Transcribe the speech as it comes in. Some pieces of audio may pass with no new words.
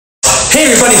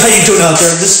Hey everybody, how you doing out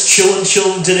there? This is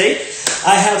Chillin' today.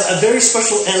 I have a very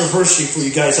special anniversary for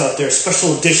you guys out there.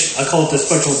 Special edition. I call it the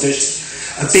special edition.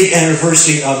 A big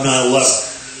anniversary of 9/11.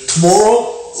 Tomorrow,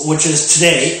 which is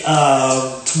today,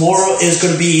 tomorrow is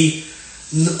going to be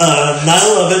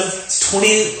 9/11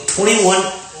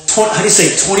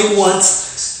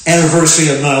 21st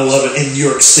anniversary of 9/11 in New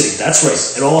York City. That's right.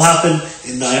 It all happened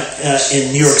in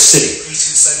New York City,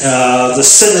 the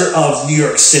center of New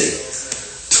York City.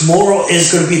 Tomorrow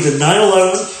is going to be the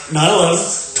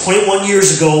 9/11, 21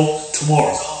 years ago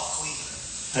tomorrow.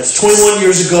 That's 21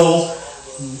 years ago.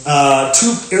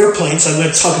 Two airplanes, I'm going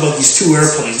to talk about these two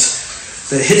airplanes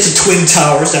that hit the Twin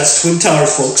Towers. That's Twin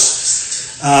Towers, folks.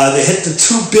 They hit the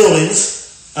two buildings.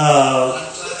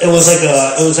 It was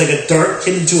like a dart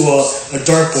hit into a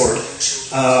dartboard.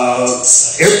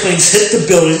 Airplanes hit the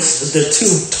buildings, the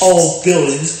two tall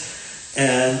buildings,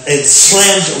 and it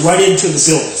slammed right into the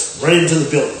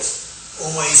buildings.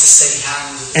 Always a steady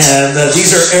hand. And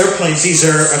these are airplanes. These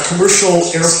are commercial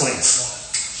airplanes.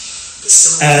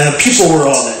 And people were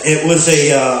on it. It was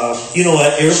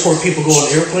at airport people go on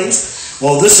airplanes.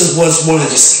 Well, was one of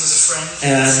them.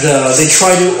 And they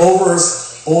tried to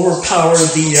overpower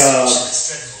the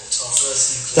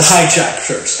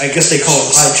hijackers. I guess they call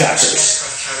them hijackers.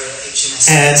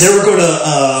 And they were going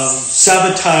to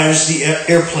sabotage the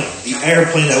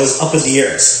airplane that was up in the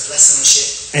air.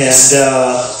 And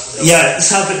this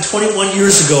happened 21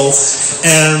 years ago,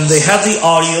 and they have the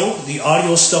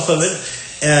audio stuff of it,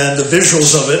 and the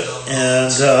visuals of it,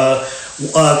 and a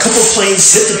couple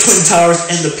planes hit the Twin Towers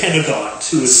and the Pentagon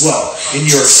too as well in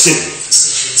New York City.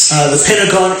 The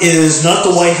Pentagon is not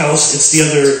the White House; it's the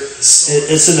other.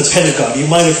 It's in the Pentagon. You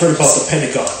might have heard about the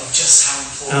Pentagon.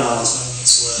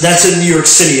 That's in New York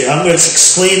City. I'm going to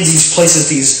explain these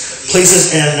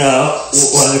places, and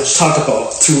what I'm going to talk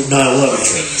about through 9/11.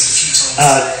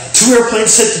 Two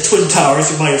airplanes hit the Twin Towers.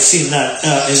 You might have seen that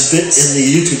in the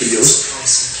YouTube videos.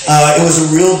 It was a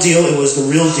real deal. It was the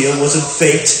real deal. It wasn't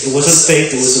faked. It was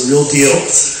the real deal.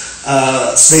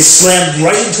 They slammed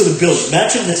right into the building.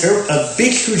 Imagine a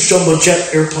big, huge jumbo jet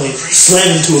airplane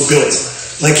slammed into a building,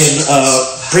 like in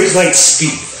great light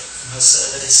speed.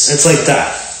 It's like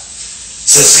that.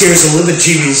 It scares the living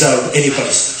jeebies out of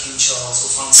anybody.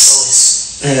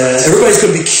 Everybody's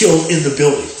going to be killed in the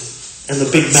building, in the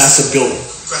big, massive building.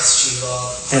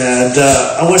 And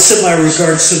I want to send my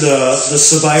regards to the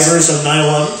survivors of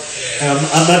 9/11.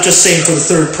 I'm not just saying for the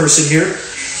third person here.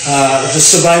 The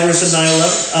survivors of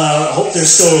 9/11. I hope they're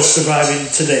still surviving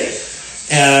today.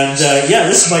 And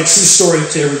this is my true story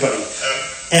to everybody.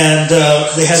 And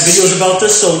they had videos about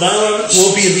this. So 9/11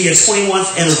 will be the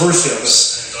 21st anniversary of it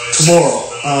tomorrow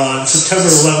on September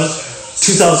 11th,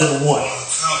 2001.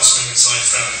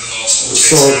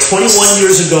 So 21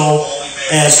 years ago.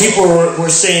 And people were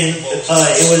saying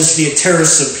it was the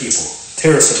terrorism people.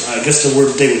 Terrorism, I guess the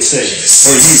word they would say.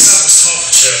 Or use.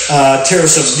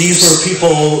 Terrorism. These were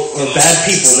people, or bad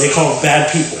people. They call them bad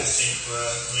people.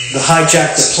 They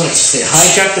hijacked the plane. They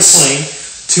hijacked the plane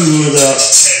to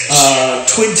the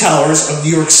Twin Towers of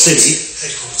New York City.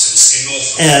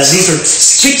 And these are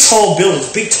big, tall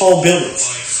buildings.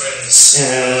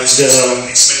 And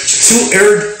two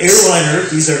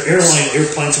these are airline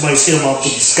airplanes. You might see them up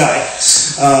in the sky.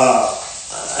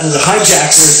 And the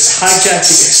hijackers hijacked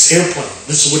the airplane.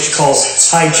 This is what you call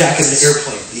hijacking the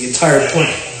airplane, the entire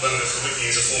plane,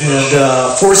 and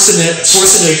forcing it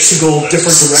to go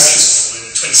different directions.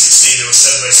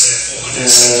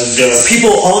 And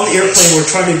people on the airplane were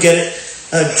trying to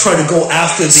go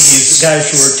after these guys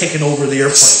who were taking over the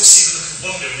airplane.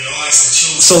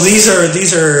 So these are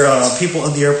people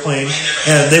on the airplane,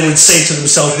 and they would say to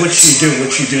themselves, "What you do,"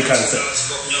 kind of thing.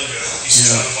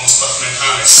 Yeah.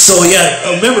 So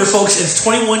remember, folks, it's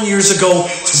 21 years ago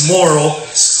tomorrow.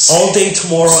 All day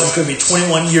tomorrow is going to be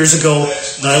 21 years ago.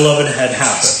 9/11 had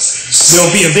happened. There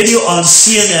will be a video on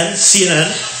CNN,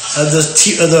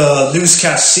 the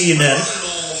newscast CNN,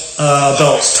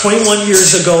 about 21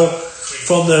 years ago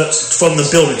from the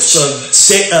buildings. So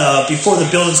before the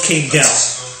buildings came down.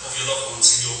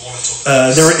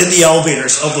 They were in the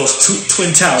elevators of those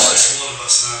Twin Towers.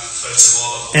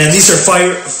 And these are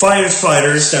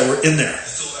firefighters that were in there.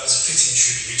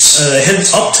 Heading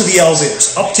up to the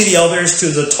elevators to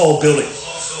the tall building.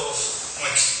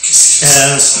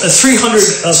 And 300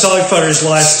 firefighters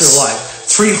lost their lives.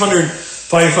 300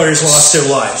 firefighters lost their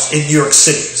lives in New York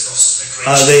City.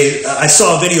 I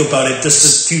saw a video about it just a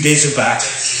few days back.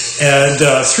 And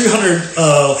 300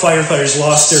 firefighters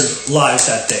lost their lives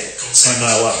that day on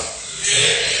 9/11.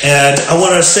 And I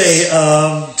want to say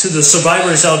to the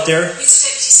survivors out there,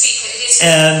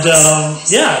 And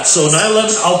yeah, so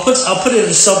 9/11. I'll put it in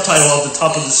a subtitle at the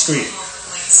top of the screen.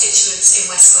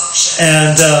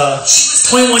 And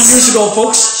 21 years ago,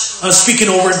 folks, I was speaking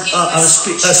over on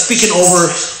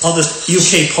the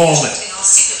UK Parliament.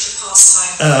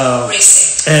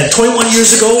 And 21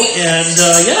 years ago, and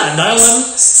yeah, 9/11.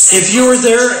 If you were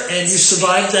there and you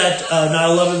survived that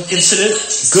 9/11 incident,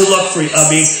 good luck for you. I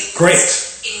mean, great.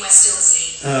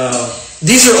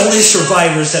 These are only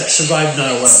survivors that survived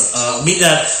 9/11. I mean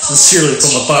that sincerely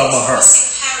from the bottom of my heart.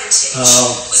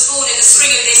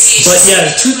 But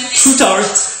yeah, Twin Towers.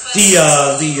 The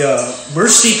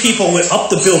Mercy people went up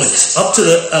the buildings, up to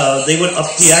the. They went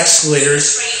up the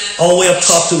escalators, all the way up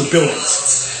top to the buildings.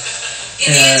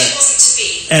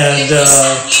 And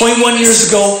 21 years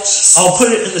ago, I'll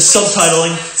put it in the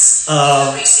subtitling.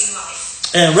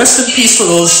 And rest in peace for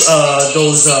those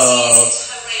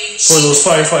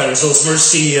firefighters, those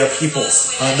Mercy people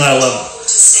on 9/11.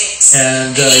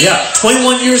 And yeah,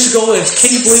 21 years ago.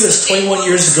 Can you believe it's 21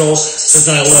 years ago since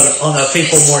 9/11 on that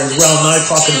fateful morning, around 9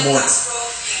 o'clock in the morning.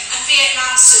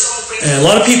 And a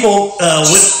lot of people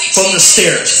went from the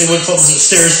stairs. They went from the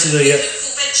stairs to the.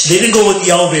 They didn't go with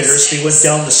the elevators. They went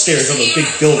down the stairs of a big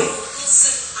building.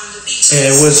 And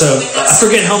it was I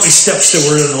forget how many steps there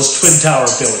were in those Twin Tower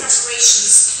buildings.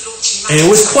 And it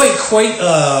was quite frightening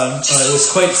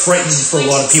for a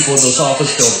lot of people in those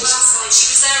office buildings.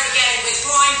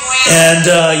 And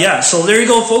yeah, so there you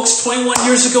go, folks. 21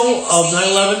 years ago of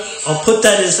 9/11. I'll put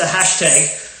that as the hashtag,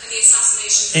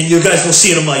 and you guys will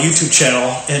see it on my YouTube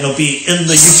channel, and it'll be in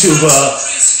the YouTube.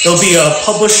 It'll be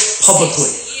published publicly.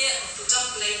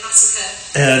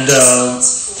 And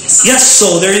yes,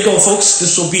 so there you go, folks.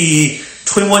 This will be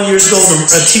 21 years ago.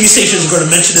 The TV station is going to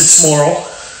mention it tomorrow.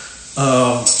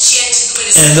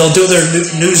 And they'll do their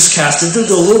newscast. They'll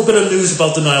do a little bit of news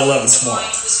about the 9/11 tomorrow.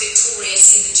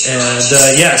 And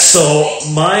yeah, so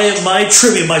my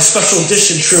tribute, my special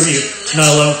edition tribute to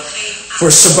 9/11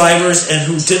 for survivors and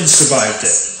who didn't survive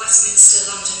it.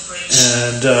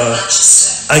 And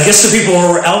I guess the people who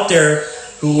were out there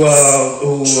who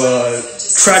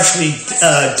tragically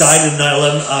died in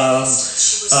 9/11,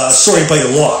 sorry about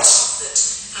your loss.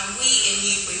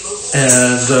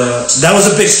 And that was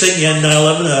a big thing, yeah,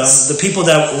 9/11. The people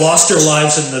that lost their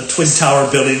lives in the Twin Tower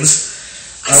buildings,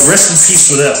 rest in peace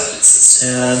for them.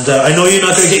 And I know you're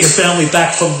not going to get your family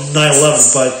back from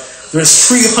 9/11, but there's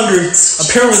 300.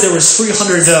 Apparently, there was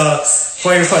 300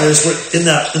 firefighters in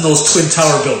those Twin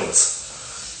Tower buildings.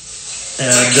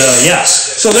 And yeah,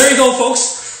 so there you go, folks.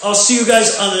 I'll see you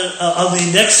guys on the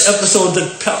next episode.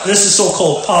 This is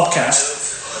so-called podcast,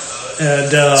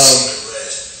 and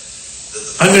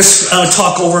I'm going to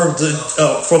talk over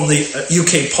from the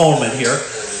UK Parliament here,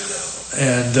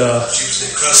 and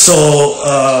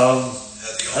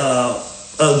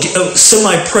send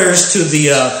my prayers to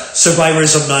the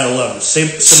survivors of 9/11.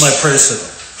 Send my prayers to them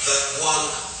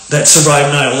that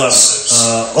survived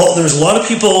 9/11. There's a lot of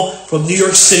people from New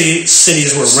York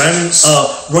cities were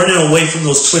running away from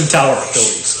those Twin Tower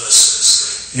buildings.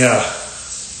 Yeah,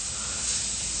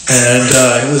 and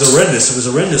it was horrendous. It was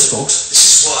horrendous, folks.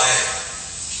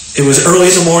 It was early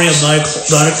in the morning of 9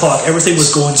 o'clock. Everything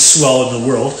was going swell in the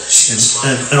world,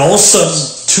 and all of a sudden,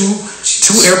 two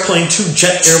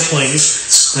jet airplanes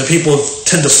that people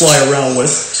tend to fly around with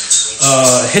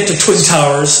hit the Twin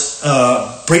Towers,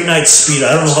 breakneck speed.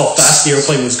 I don't know how fast the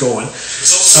airplane was going,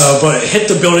 but it hit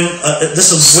the building.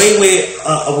 This is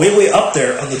way up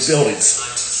there on the buildings,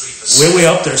 way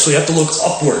up there. So you have to look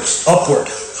upward,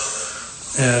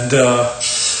 and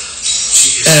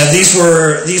these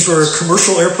were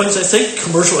commercial airplanes, I think,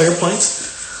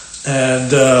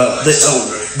 and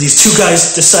these two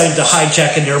guys decided to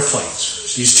hijack an airplane.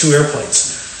 These two airplanes,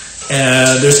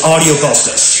 and there's audio about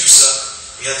this.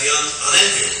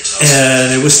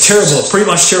 And it was terrible, pretty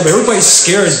much terrible. Everybody's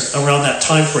scared around that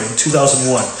time frame,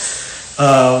 2001.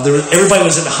 Everybody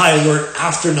was in high alert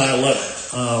after 9/11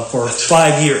 for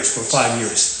 5 years.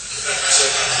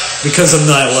 Because of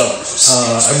 9/11.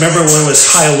 I remember when it was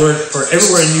high alert for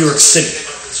everywhere in New York City.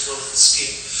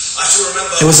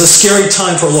 It was a scary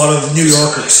time for a lot of New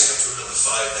Yorkers.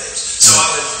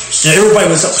 Now, everybody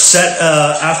was upset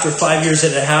after 5 years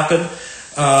that it happened.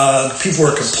 People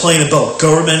were complaining about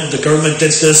government. The government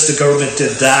did this, the government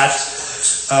did that.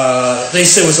 They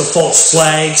said it was a false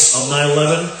flag on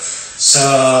 9/11.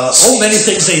 Many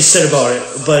things they said about it.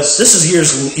 But this is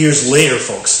years later,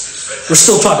 folks. We're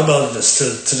still talking about this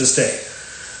to this day.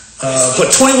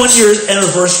 But 21 years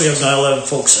anniversary of 9/11,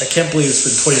 folks. I can't believe it's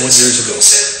been 21 years ago.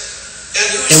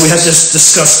 And we have to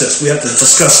discuss this.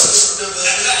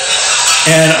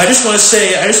 And I just want to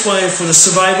say, for the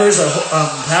survivors,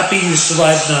 I'm happy you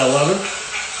survived 9/11.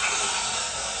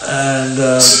 And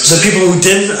the people who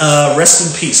didn't, rest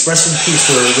in peace. Rest in peace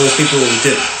for those people who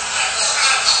didn't.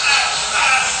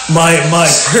 My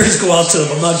prayers go out to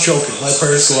them. I'm not joking. My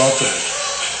prayers go out to them.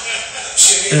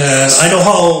 And I know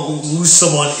how to lose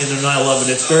someone in a 9/11.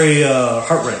 It's very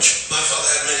heart-wrenching.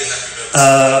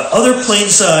 Other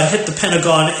planes hit the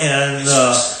Pentagon and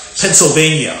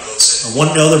Pennsylvania.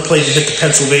 One other plane hit the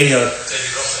Pennsylvania.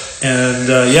 And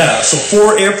yeah, so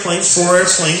four airplanes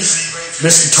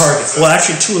missed the target. Well,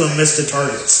 actually, two of them missed the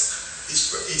targets.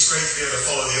 It's great to be able to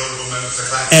follow the honourable member for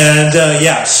facts. And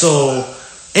yeah, so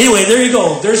anyway, there you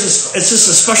go. It's just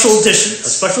a special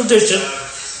edition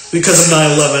because of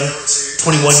 9/11,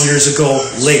 21 years ago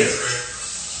later.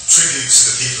 Tribute to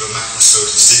the people of Macclesfield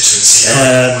constituency.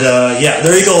 And yeah,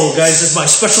 there you go, guys. It's my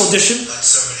special edition.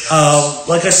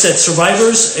 Like I said,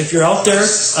 survivors, if you're out there,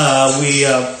 we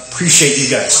appreciate you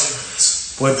guys.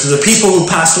 But to the people who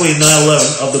passed away in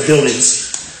 9/11 of the buildings,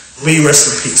 may you rest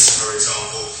in peace.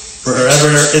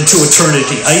 Forever into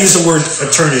eternity. I use the word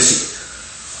eternity.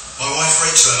 My wife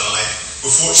Rachel and I were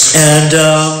fortunate. And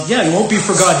yeah, you won't be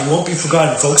forgotten. You won't be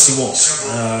forgotten, folks. You won't.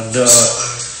 And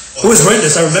who was writing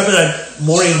this? I remember that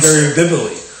morning very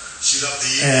vividly.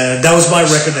 And that was my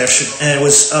recognition. And it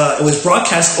was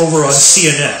broadcast over on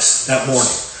CNN that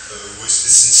morning.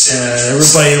 And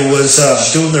everybody was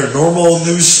doing their normal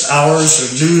news hours or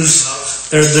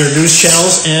their news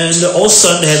channels, and all of a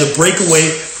sudden they had to break away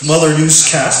from other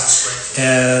newscasts,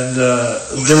 and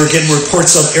they were getting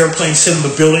reports of airplanes hitting the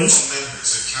buildings,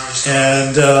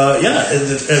 and yeah, and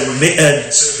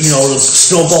you know, the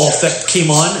snowball effect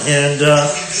came on, and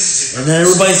then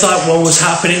everybody thought what was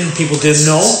happening, people didn't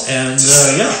know, and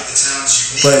yeah.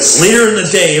 But later in the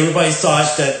day, everybody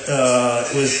thought that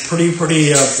it was pretty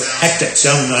hectic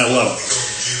down in 9/11.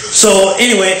 So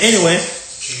anyway,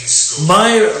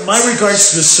 my regards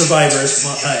to the survivors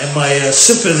and my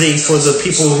sympathy for the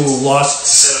people who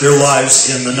lost their lives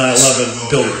in the 9/11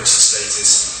 buildings.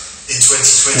 And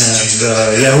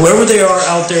yeah, whoever they are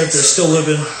out there, if they're still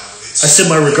living, I send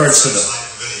my regards to them.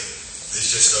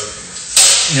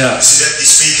 Yeah.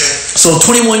 So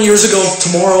 21 years ago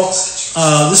tomorrow.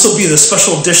 This will be the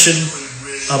special edition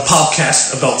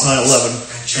podcast about 9/11,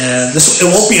 and it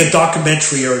won't be a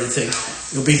documentary or anything.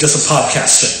 It'll be just a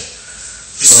podcast thing.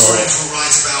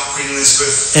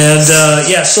 And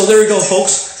yeah, so there you go,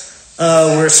 folks.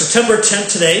 We're September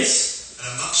 10th today.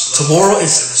 Tomorrow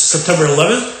is September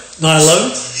 11th,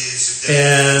 9/11,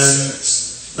 and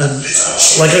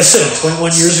like I said,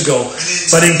 21 years ago.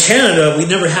 But in Canada, we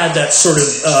never had that sort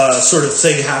of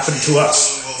thing happen to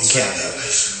us in Canada.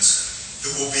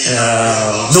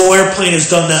 No airplane has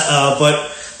done that,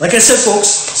 but like I said, folks,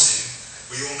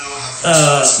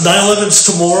 9/11's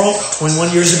tomorrow,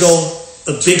 21 years ago,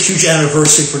 a big, huge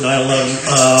anniversary for 9/11.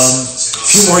 A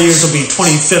few more years will be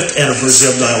 25th anniversary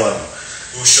of 9/11.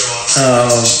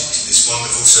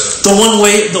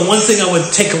 The one thing I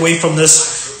would take away from this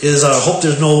is I hope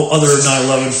there's no other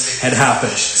 9/11 had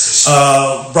happened.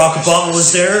 Barack Obama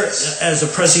was there as the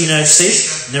President of the United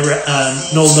States. Never,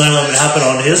 no 9/11 happened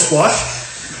on his watch.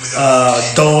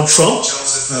 Donald Trump.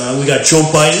 We got Joe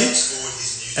Biden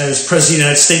as President of the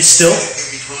United States still.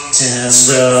 And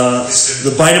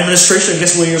the Biden administration, I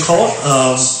guess what you call it.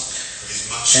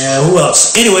 And who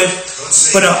else? Anyway,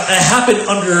 but it happened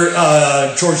under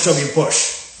George W. Bush.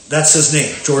 That's his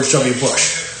name, George W. Bush.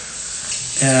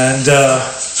 And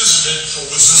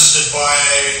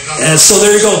so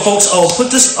there you go, folks.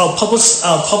 I'll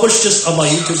publish this on my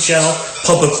YouTube channel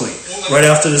publicly right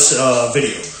after this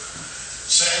video.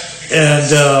 And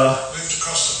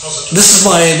this is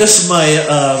my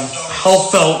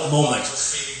heartfelt moment.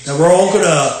 And we're all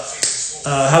gonna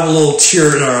have a little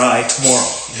tear in our eye tomorrow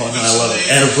about 9/11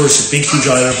 anniversary, big huge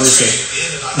anniversary,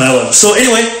 9/11. So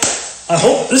anyway, I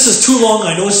hope this is too long.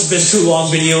 I know it's been too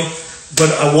long video,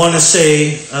 but I want to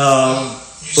say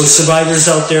for survivors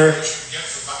out there,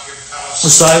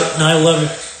 9/11,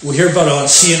 we'll hear about it on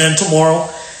CNN tomorrow,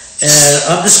 and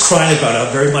I'm just crying about it.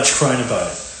 I'm very much crying about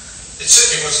it.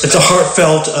 It's a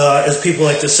heartfelt, as people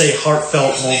like to say,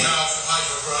 heartfelt moment.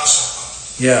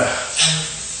 Yeah.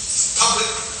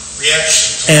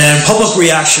 And public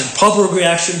reaction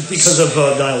because of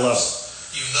 9/11.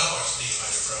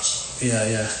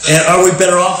 Yeah. And are we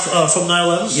better off from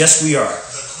 9/11? Yes, we are.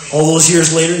 All those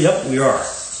years later, yep, we are.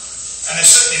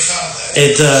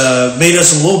 It made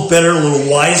us a little better, a little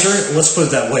wiser. Let's put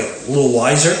it that way, a little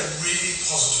wiser.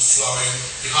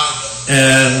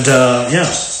 And yeah,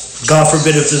 God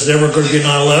forbid if there's ever going to be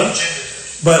 9/11.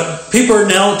 But people are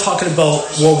now talking about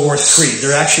World War III.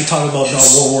 They're actually talking about now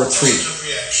World War III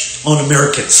on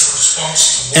Americans.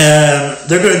 And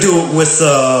they're going to do it with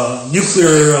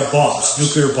nuclear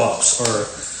bombs, or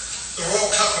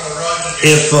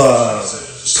if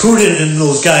Putin and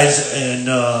those guys and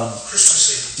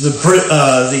the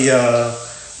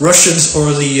Russians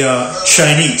or the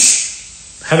Chinese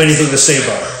have anything to say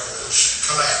about it.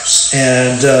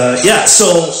 And yeah,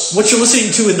 so what you're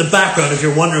listening to in the background, if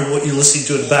you're wondering what you're listening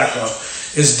to in the background,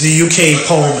 is the UK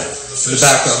Parliament in the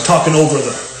background, talking over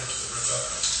them.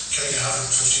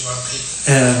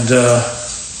 And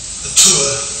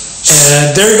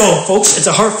there you go, folks. It's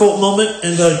a heartfelt moment,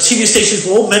 and the TV stations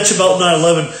won't mention about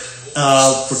 9/11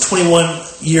 for 21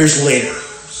 years later.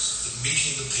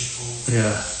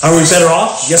 Yeah. Are we better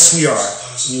off? Yes, we are.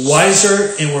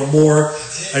 Wiser, and we're more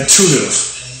intuitive,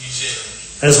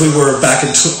 as we were back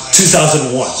in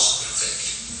 2001.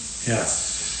 Yeah.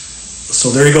 So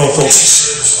there you go,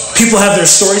 folks. People have their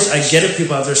stories. I get it.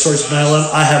 People have their stories of 9/11.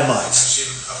 I have mine.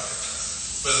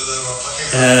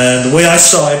 And the way I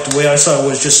saw it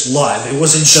was just live. It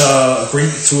wasn't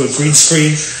through a green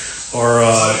screen or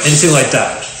anything like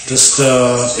that. Just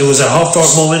it was a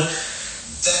heartfelt moment.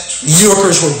 New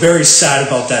Yorkers were very sad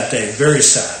about that day. Very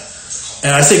sad.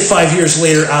 And I think 5 years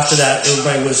later, after that,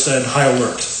 everybody was in high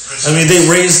alert. I mean, they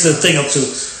raised the thing up to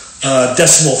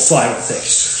decimal 5, I think.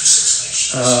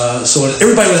 So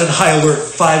everybody was in high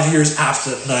alert 5 years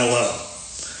after 9/11.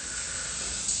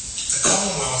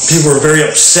 People were very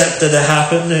upset that it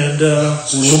happened, and a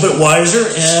little bit wiser,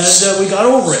 and we got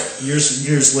over it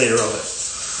years later of it.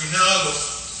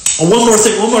 One more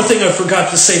thing I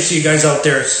forgot to say to you guys out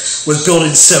there was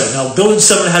Building 7. Now, Building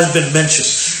 7 has been mentioned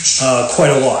quite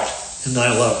a lot in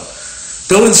 9/11.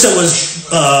 Building 7 was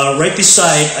right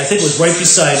beside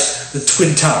the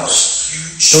Twin Towers.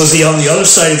 It was on the other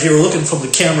side. If you were looking from the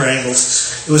camera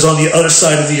angles, it was on the other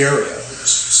side of the area.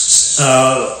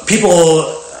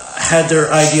 People had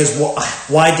their ideas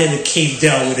why did it came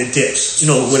down when it did. You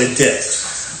know what it did.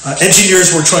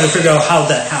 Engineers were trying to figure out how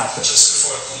that happened.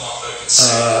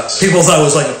 People thought it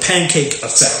was like a pancake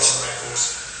effect.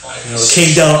 You know, it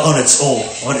came down on its own,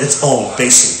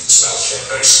 basically.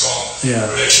 Yeah.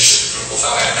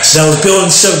 That was Building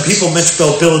 7. People mentioned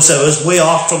about Building 7. It was way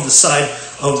off from the side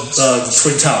of the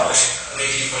Twin Towers.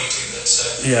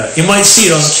 Yeah, you might see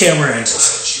it on camera angles.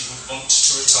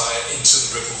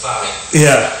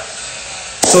 Yeah.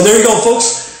 So there you go,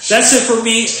 folks. That's it for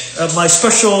me. My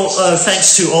special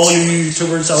thanks to all you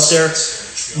YouTubers out there.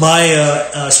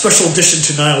 My special addition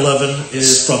to 9/11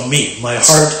 is from me. My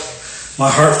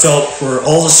heartfelt for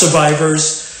all the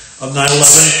survivors of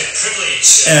 9/11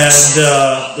 and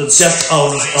the death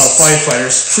of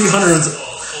firefighters. 300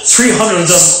 of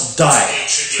them died.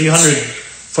 300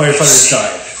 firefighters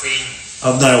died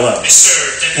of 9/11.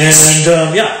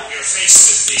 And yeah.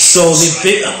 So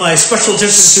my special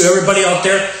addition to everybody out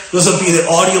there, this will be the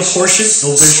audio portion,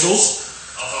 no visuals.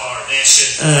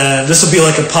 And this will be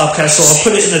like a podcast, so I'll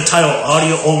put it in the title,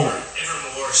 audio only.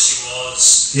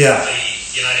 Yeah.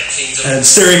 And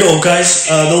so there you go, guys.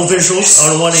 No visuals. I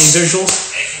don't want any visuals.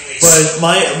 But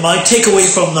my takeaway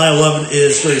from 9/11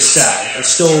 is very sad.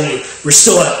 We're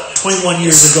still at 21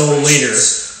 years ago later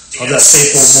of that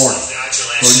fateful morning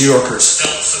for New Yorkers.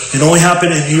 It only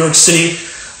happened in New York City,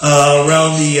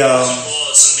 around the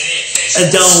and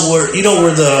down where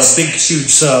where the big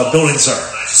huge buildings are.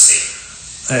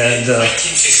 And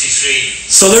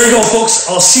so there you go, folks.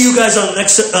 I'll see you guys on the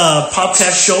next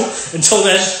podcast show. Until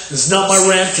then, this is not my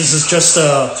rant. This is just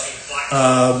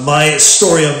my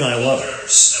story of 9/11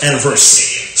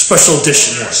 anniversary, special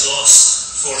edition one.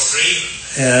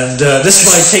 And this is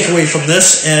my takeaway from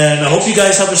this. And I hope you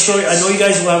guys have a story. I know you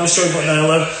guys will have a story about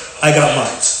 9/11. I got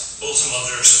mine.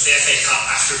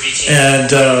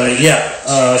 And yeah,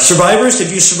 survivors,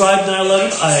 if you survived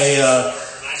 9/11,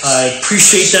 I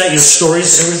appreciate that, your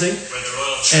stories, everything.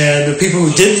 And the people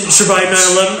who didn't survive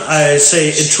 9/11, I say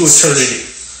into eternity.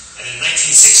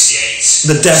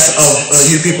 The death of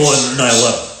you people in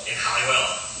 9/11.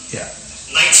 Yeah.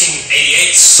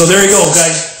 So there you go,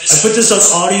 guys. I put this on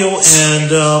audio, and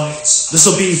this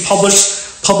will be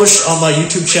published on my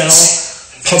YouTube channel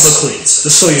publicly,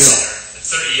 just so you know.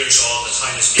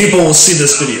 People will see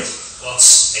this video.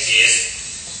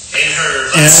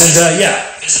 And yeah,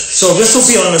 so this will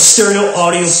be on a stereo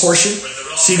audio portion.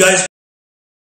 See you guys.